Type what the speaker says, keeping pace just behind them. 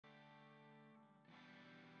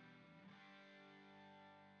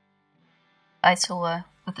I saw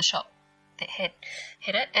with the shop that had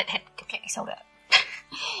it had completely sold out.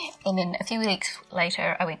 And then a few weeks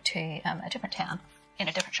later I went to a different town in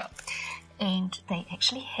a different shop and they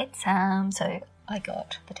actually had some, so I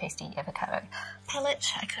got the Tasty Avocado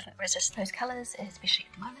Palette. I couldn't resist those colours, especially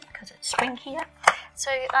at the moment because it's spring here. So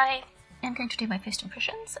I am going to do my first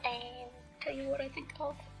impressions and tell you what I think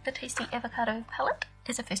of the Tasty Avocado Palette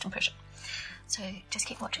as a first impression. So just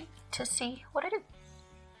keep watching to see what I do.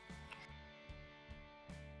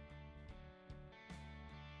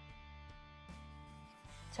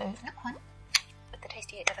 So that one, with the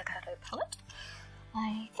Tasty Avocado Palette,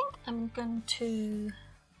 I think I'm going to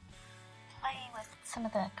play with some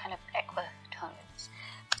of the kind of aqua tones,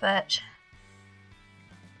 but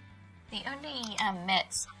the only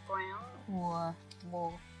mattes brown or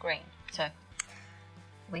more green. So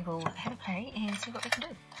we will have a play and see what we can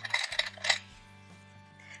do.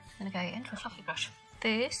 I'm going to go into a fluffy brush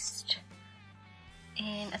first,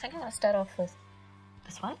 and I think I'm going to start off with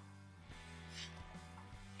this one.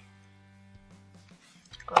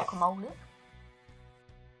 Guacamole.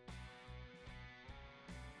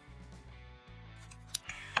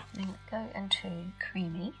 Then go into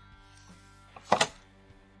creamy.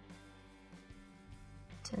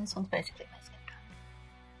 So this one's basically my skin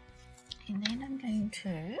tone. And then I'm going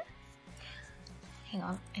to, hang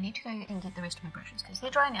on, I need to go and get the rest of my brushes because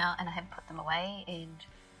they're dry now and I haven't put them away and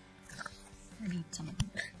I need some of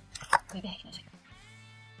them. I'll be back in a second.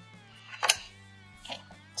 Okay,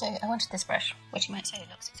 so I wanted this brush, which you might say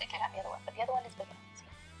looks exactly like the other one, but the other one is bigger.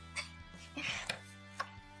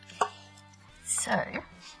 So,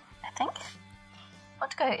 I think I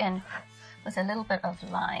want to go in with a little bit of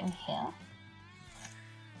lime here.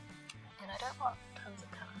 And I don't want tons of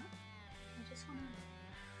colour. I just want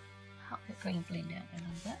to help that green blend out a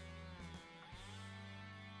little bit.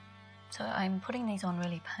 So I'm putting these on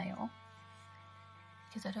really pale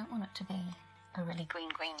because I don't want it to be a really green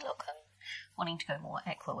look. I'm wanting to go more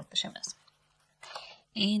aqua with the shimmers.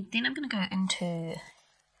 And then I'm going to go into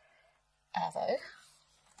Avo.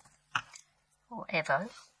 Or Avo,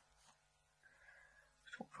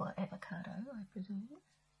 short for avocado, I presume.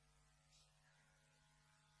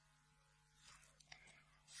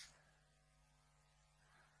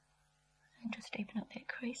 And just deepen up that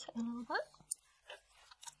crease a little bit.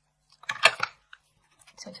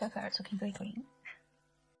 So far it's looking very green.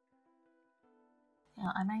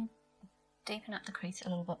 Now I may deepen up the crease a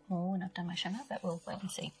little bit more when I've done my shimmer, but we'll wait and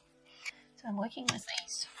see. So I'm working with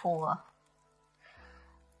these four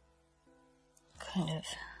kind of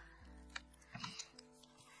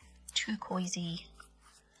turquoisey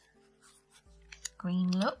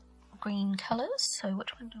green colours. So which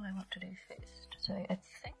one do I want to do first? So I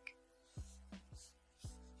think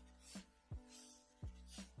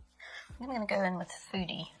I'm going to go in with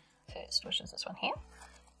Foodie first, which is this one here.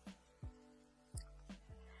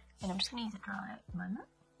 And I'm just going to use it dry at the moment.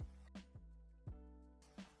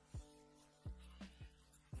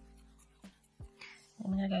 Then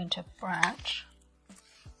I'm going to go into Branch.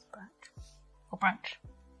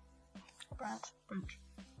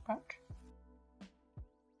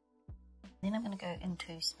 Then I'm going to go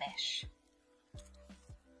into Smash.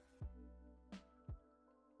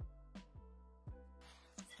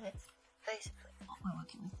 So that's basically what we're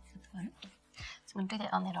working with at the moment. So I'm going to do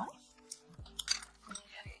that on that eye. I'm going to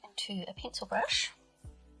go into a pencil brush.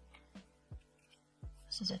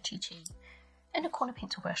 This is a Chi-Chi and a corner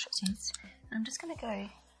pencil brush, it says. And I'm just going to go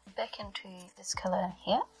back into this colour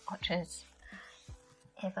here, which is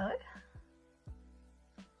Avo.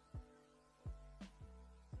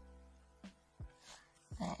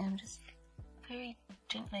 And I'm just very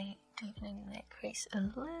gently deepening that crease a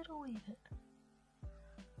little wee bit.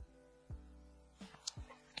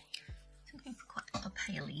 So I'm going for quite a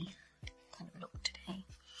paley kind of look today.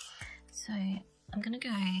 So I'm going to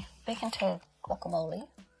go back into Guacamole.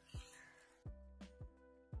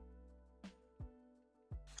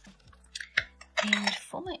 And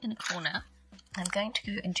for my inner corner, I'm going to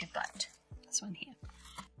go into Bite, this one here.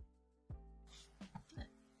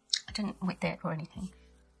 I didn't wet that or anything.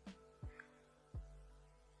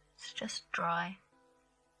 It's just dry.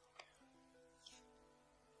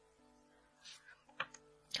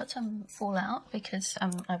 Got some fallout because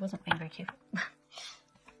I wasn't being very careful.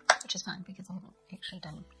 Which is fine because I haven't actually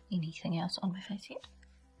done anything else on my face yet.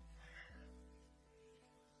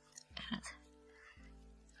 And it's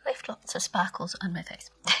left lots of sparkles on my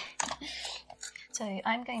face. So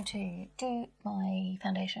I'm going to do my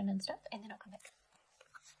foundation and stuff and then I'll come back.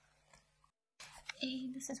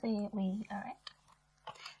 And this is where we are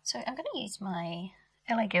at. So I'm going to use my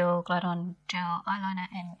LA Girl Glide On Gel Eyeliner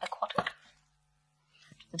in Aquatic,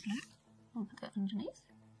 the blue. I'll put that underneath.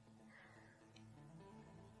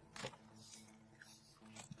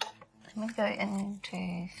 I'm going to go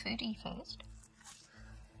into Foodie first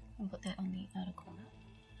and put that on the outer corner.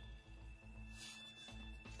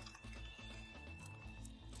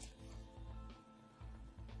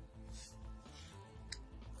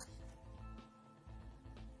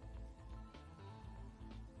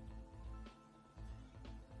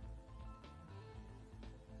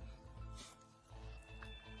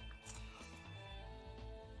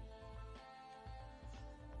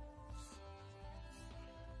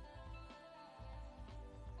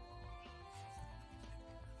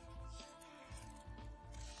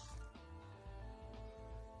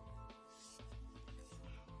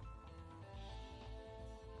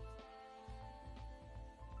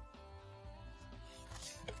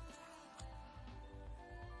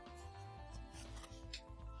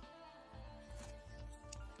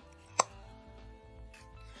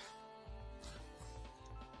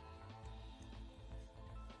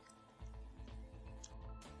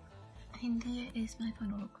 And there is my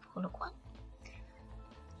final look for look 1.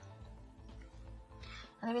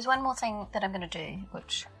 And there is one more thing that I'm going to do,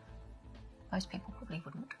 which most people probably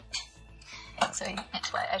wouldn't. So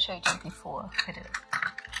that's why I showed you before I did it.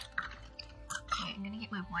 So I'm going to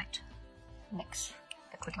get my white NYX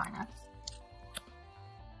liquid liner.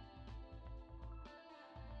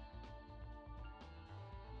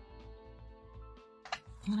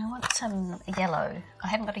 And I want some yellow. I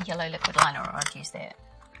haven't got a yellow liquid liner, or I'd use that.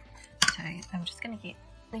 So I'm just going to get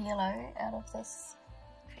the yellow out of this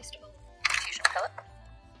Festival Fusion palette.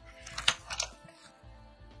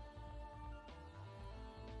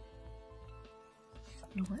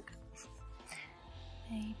 That'll work.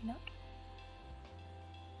 Maybe not.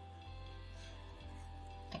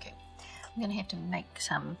 Okay, I'm going to have to make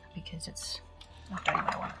some because it's not doing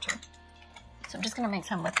what I want it to. So I'm just going to make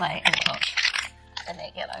some with my Inkpot and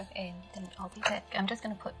that yellow, and then I'll be back. I'm just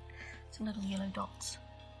going to put some little yellow dots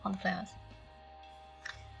on the flowers.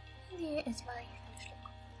 And there is my finished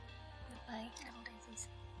look with my little daisies,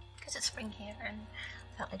 because it's spring here and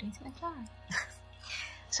I felt like doing something flowery.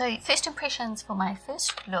 So first impressions for my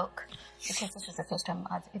first look, because this is the first time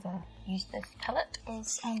I've ever used this palette,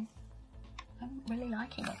 is I'm really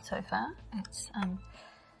liking it so far. It's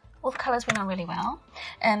all the colours went on really well.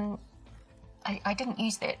 I didn't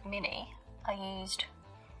use that many. I used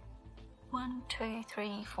 1, 2,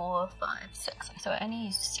 3, 4, 5, 6. So I only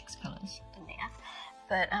used 6 colours in there,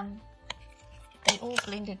 but they all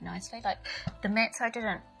blended nicely. Like the mattes, I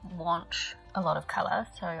didn't want a lot of colour,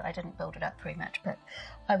 so I didn't build it up very much, but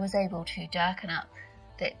I was able to darken up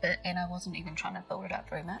that bit, and I wasn't even trying to build it up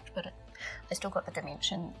very much, but I still got the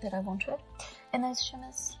dimension that I wanted. And those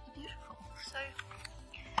shimmers are beautiful, so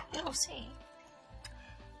we will see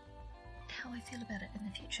how I feel about it in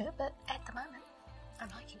the future, but at the moment I'm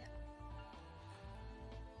liking it.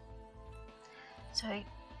 So I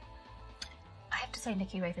have to say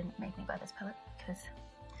Nikki Raven made me buy this palette because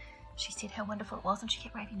she said how wonderful it was and she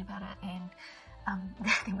kept raving about it, and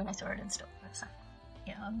then when I saw it in store I was like,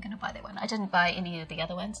 yeah, I'm going to buy that one. I didn't buy any of the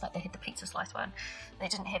other ones, like they had the pizza slice one. They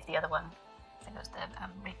didn't have the other one. I think it was the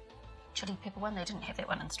red chili pepper one. They didn't have that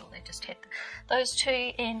one in store. They just had those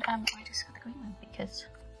two, and I just got the green one because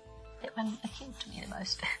that one appealed to me the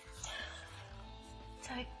most.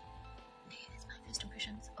 So there's my first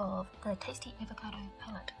impressions of the Tasty Avocado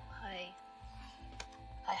Palette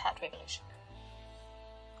by Heart Revolution.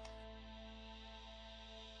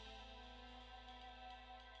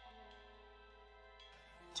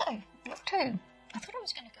 So, look 2. I thought I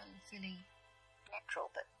was going to go fairly natural,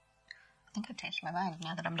 but I think I've changed my mind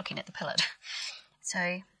now that I'm looking at the palette. So,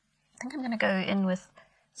 I think I'm going to go in with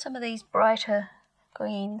some of these brighter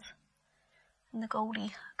greens and the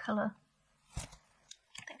goldy colour.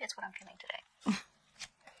 I think that's what I'm feeling today.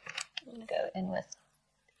 I'm going to go in with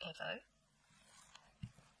Avo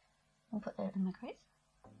and put that in my crease.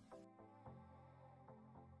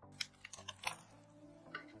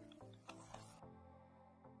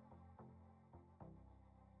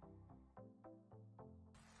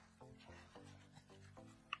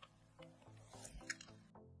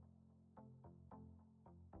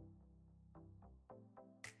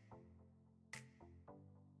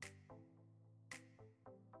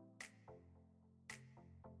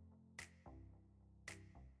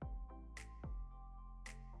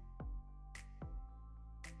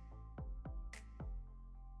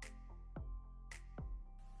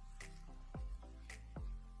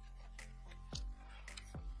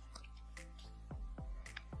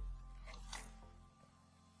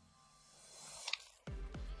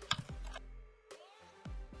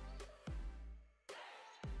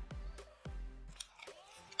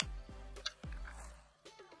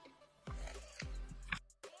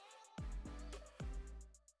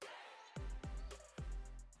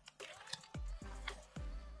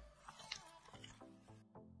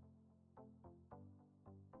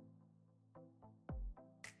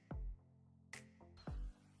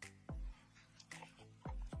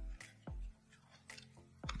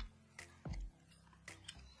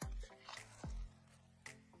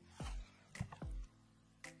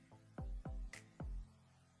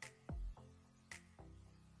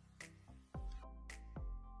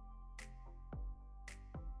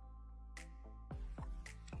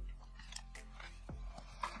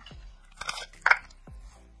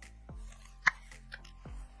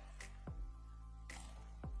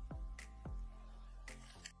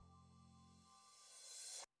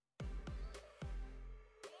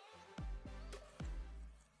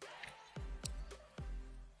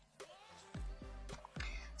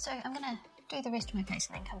 So I'm going to do the rest of my face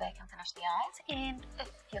and then come back and finish the eyes. And if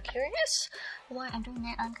you're curious why I'm doing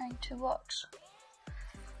that, I'm going to watch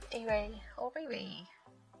D-Ray or Riri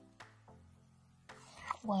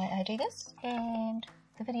why I do this. And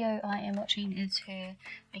the video I am watching is her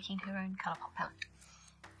making her own colour pop palette.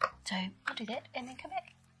 So I'll do that and then come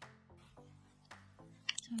back.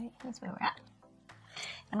 So here's where we're at.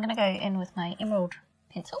 I'm going to go in with my emerald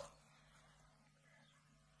pencil.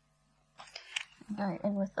 Go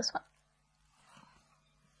in with this one.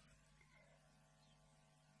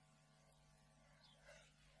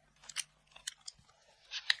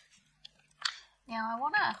 Now I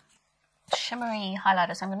want a shimmery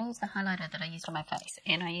highlighter, so I'm going to use the highlighter that I used on my face,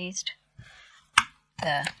 and I used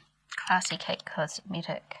the Classy Cake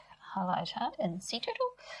Cosmetic highlighter in Sea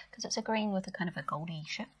Turtle because it's a green with a kind of a goldy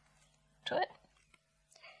shift to it.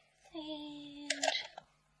 And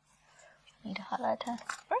I need a highlighter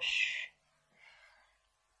brush.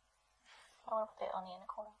 I want to put that on the inner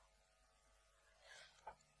corner.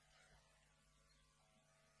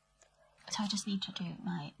 So I just need to do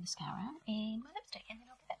my mascara and my lipstick, and then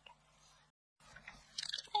I'll be back.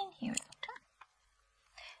 And here we go.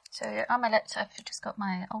 So on my lips, I've just got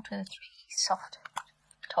my Ultra 3 Soft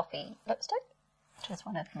Toffee lipstick, which is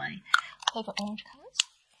one of my favourite orange colours.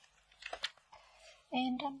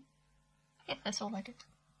 And yeah, that's all I did,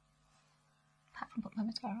 apart from put my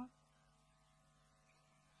mascara on.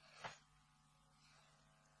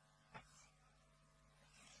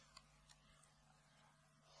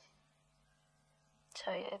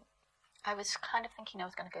 So I was kind of thinking I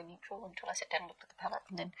was going to go neutral until I sat down and looked at the palette,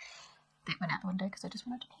 and then that went out the window because I just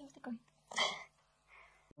wanted to play with the green.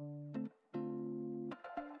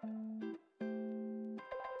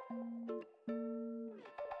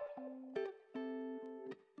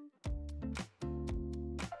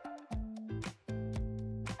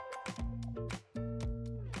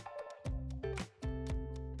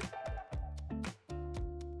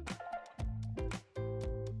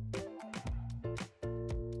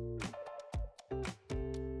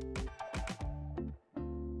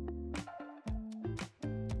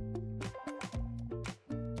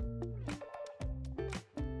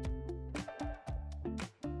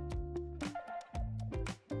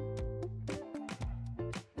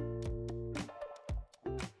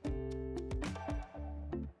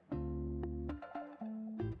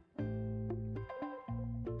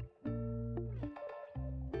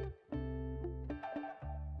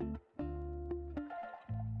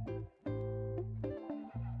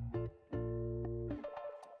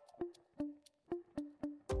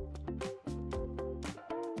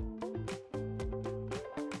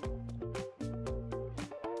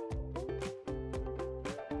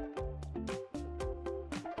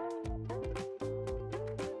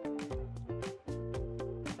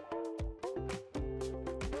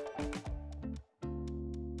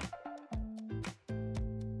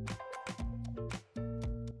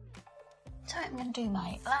 So I'm going to do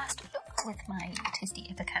my last look with my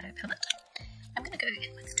Tasy Avocado Palette. I'm going to go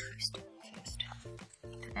in with Toast first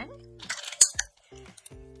today. I'm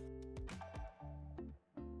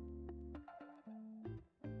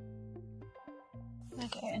going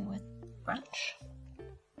to go in with Brunch.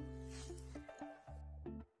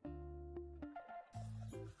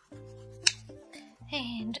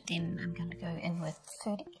 And then I'm going to go in with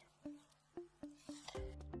Foodie.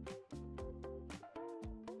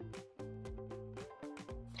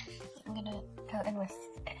 I'm going to go in with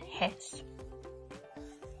Hats.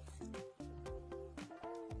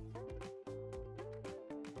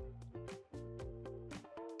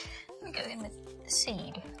 I'm going to go in with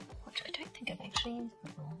Seed, which I don't think I've actually used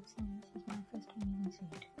before, so this is my first time using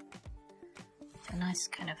Seed. It's a nice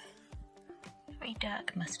kind of very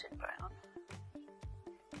dark mustard brown.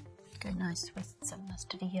 Go nice with some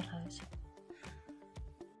mustardy yellows.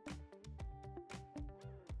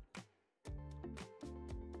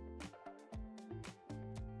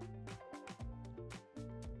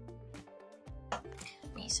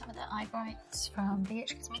 We use some of the eye brights from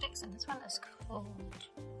BH Cosmetics, and this one is called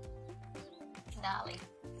Gnarly.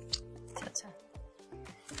 So it's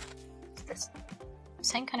this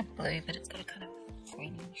same kind of blue, but it's got a kind of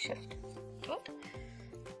greeny shift to it.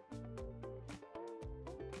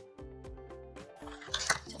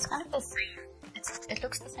 So it's kind of this, it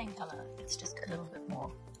looks the same colour, it's just a little bit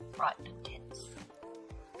more bright and intense.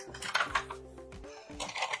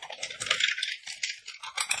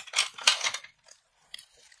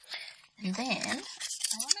 And then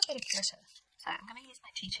I want a bit of glitter, so I'm going to use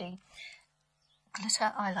my TT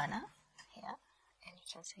glitter eyeliner here, and you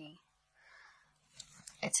can see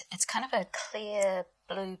it's kind of a clear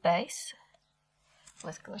blue base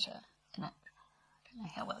with glitter in it. don't know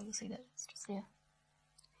how well you'll see that, it's just there.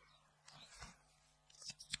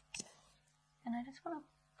 And I just want to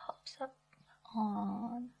pop some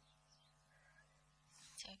on,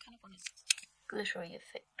 so I kind of want a glittery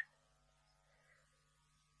effect.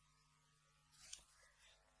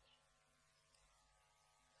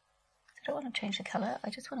 I don't want to change the colour, I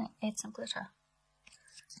just want to add some glitter.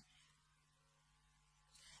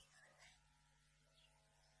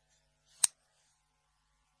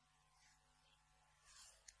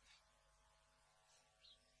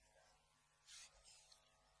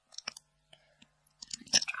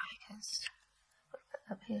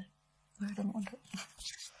 Up here where I didn't want it.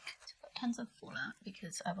 So I've got tons of fallout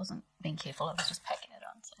because I wasn't being careful, I was just packing it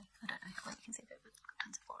on, so I don't know how you can see that, but I've got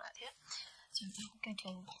tons of fallout here. So I'm going to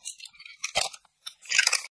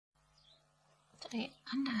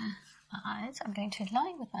under my eyes, I'm going to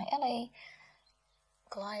line with my LA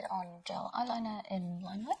Glide On Gel Eyeliner in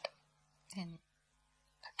Limelight, and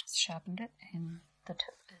I've just sharpened it and the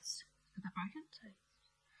tip is a bit broken, so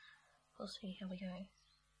we'll see how we go.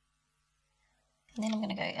 And then I'm going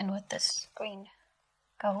to go in with this green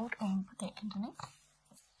gold and put that underneath.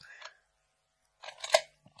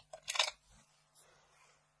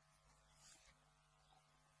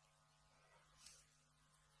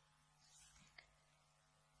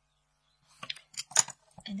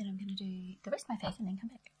 And then I'm going to do the rest of my face and then come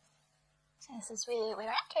back. So this is really where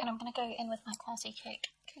we're at, and I'm going to go in with my Classy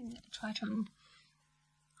King Triton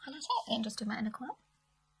highlighter and just do my inner corner.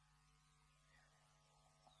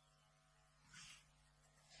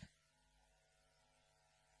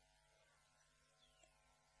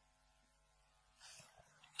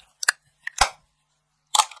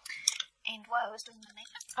 And while I was doing my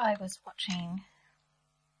makeup, I was watching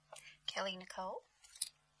Kelly Nicole.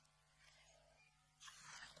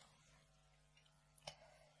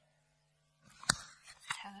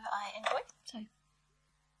 Who I enjoy. So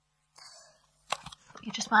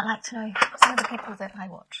you just might like to know some of the people that I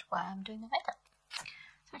watch while I'm doing my makeup.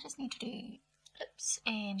 So I just need to do lips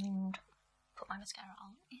and put my mascara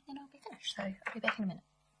on, and then I'll be finished. So I'll be back in a minute.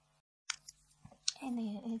 And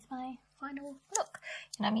there is my final look.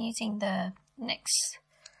 And I'm using the NYX,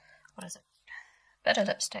 what is it, Butter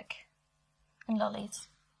Lipstick in Lollies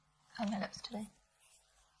on my lips today.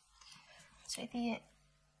 So there,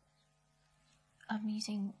 I'm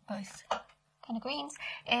using both kind of greens,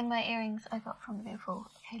 and my earrings I got from the beautiful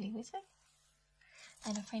Hayley Wesley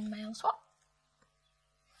and a friend mail swap.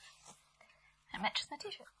 It matches my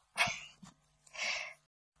t-shirt.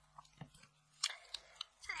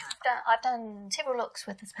 I've done several looks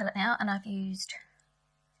with this palette now, and I've used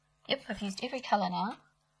every colour now.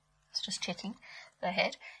 It's just checking that I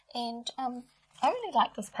had, and I really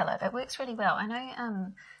like this palette. It works really well. I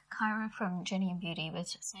know Kyra from Journey and Beauty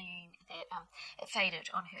was saying that it faded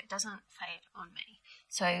on her. It doesn't fade on me.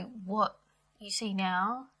 So what you see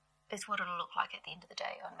now is what it'll look like at the end of the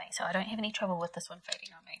day on me. So I don't have any trouble with this one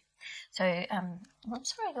fading on me. So I'm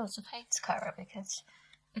sorry there was the fades, Kyra, because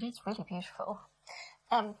it is really beautiful.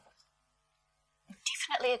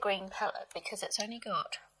 Definitely a green palette because it's only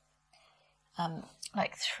got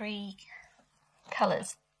like 3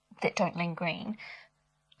 colours that don't lean green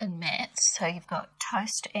in mattes. So you've got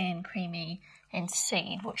Toast and Creamy and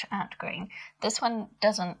Seed, which aren't green. This one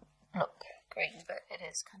doesn't look green, but it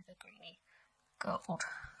is kind of a greeny gold.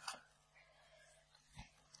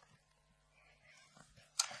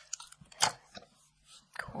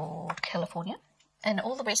 Called California. And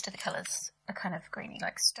all the rest of the colours are kind of greeny,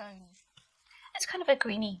 like Stone. It's kind of a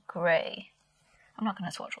greeny grey. I'm not going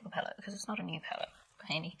to swatch all the palette because it's not a new palette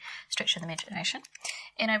by any stretch of the imagination.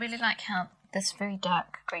 And I really like how this very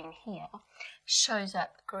dark green here shows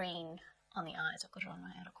up green on the eyes. I've got it on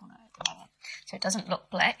my outer corner at the moment. So it doesn't look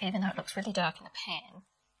black, even though it looks really dark in the pan.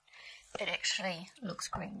 It actually looks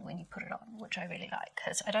green when you put it on, which I really like,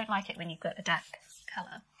 because I don't like it when you've got a dark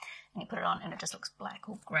colour and you put it on and it just looks black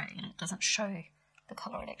or grey and it doesn't show the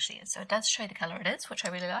colour it actually is. So it does show the colour it is, which I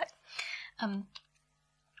really like. I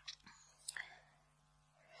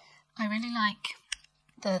really like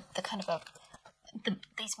the kind of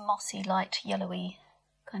these mossy, light, yellowy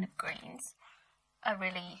kind of greens are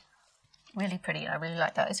really, really pretty. I really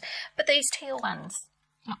like those. But these teal ones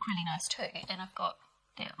look really nice too, and I've got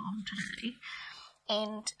that on today.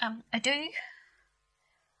 And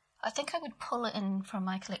I think I would pull it in from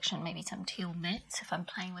my collection, maybe some teal mattes if I'm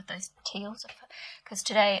playing with those teals. Because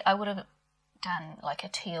today I would have done like a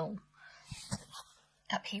teal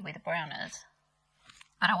up here where the brown is.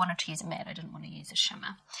 But I wanted to use a matte, I didn't want to use a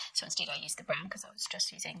shimmer. So instead I used the brown because I was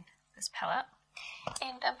just using this palette.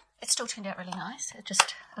 And it still turned out really nice. It's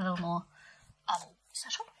just a little more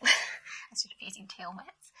subtle instead of using teal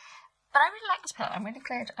mattes. But I really like this palette. I'm really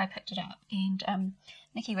glad I picked it up. And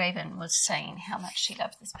Nikki Raven was saying how much she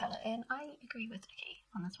loves this palette, and I agree with Nikki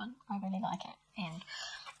on this one. I really like it, and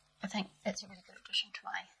I think it's a really good addition to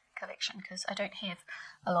my collection because I don't have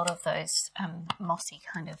a lot of those mossy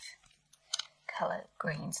kind of colour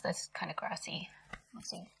greens, those kind of grassy,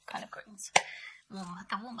 mossy kind of greens. The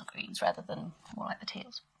warmer greens rather than more like the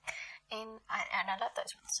teals. And I love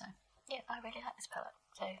those ones, so yeah, I really like this palette.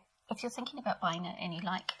 So if you're thinking about buying it and you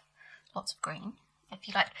like lots of green, if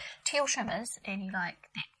you like teal shimmers and you like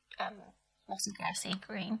that mossy grassy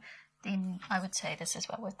green, then I would say this is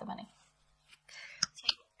well worth the money. So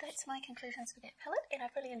that's my conclusions for that palette, and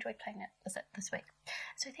I've really enjoyed playing it with it this week.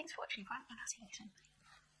 So thanks for watching, everyone, and I'll see you soon.